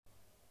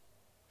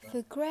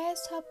The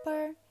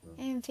Grasshopper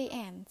and the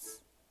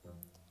Ants.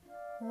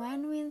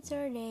 One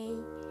winter day,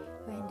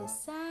 when the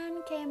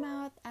sun came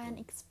out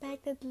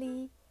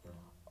unexpectedly,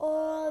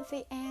 all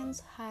the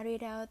ants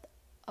hurried out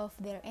of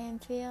their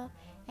anthill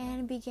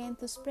and began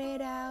to spread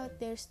out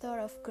their store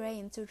of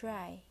grain to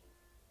dry.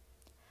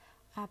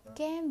 Up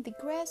came the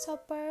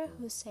grasshopper,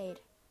 who said,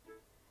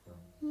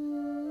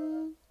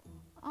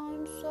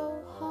 I'm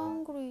so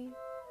hungry.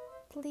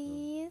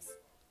 Please,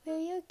 will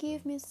you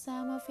give me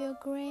some of your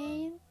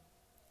grain?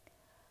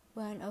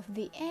 One of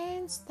the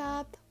ants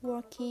stopped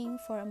working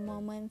for a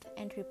moment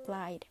and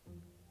replied,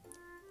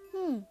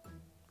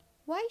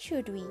 Why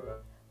should we?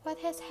 What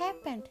has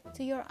happened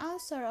to your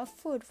answer of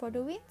food for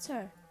the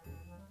winter?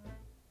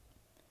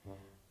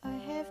 I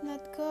have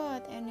not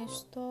got any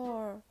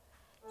store,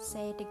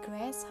 said the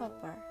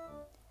grasshopper.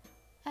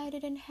 I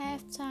didn't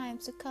have time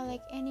to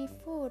collect any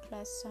food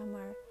last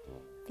summer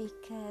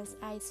because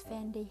I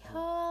spent the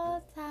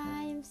whole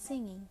time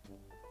singing.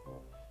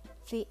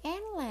 The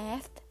ant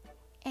laughed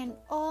and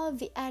all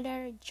the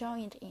others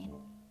joined in.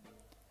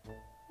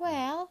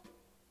 Well,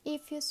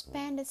 if you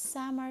spend the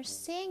summer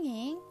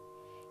singing,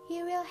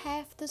 you will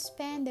have to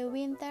spend the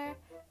winter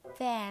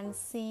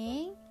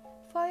dancing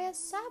for your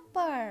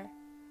supper.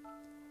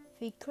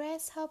 The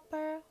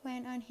grasshopper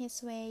went on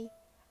his way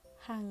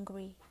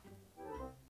hungry.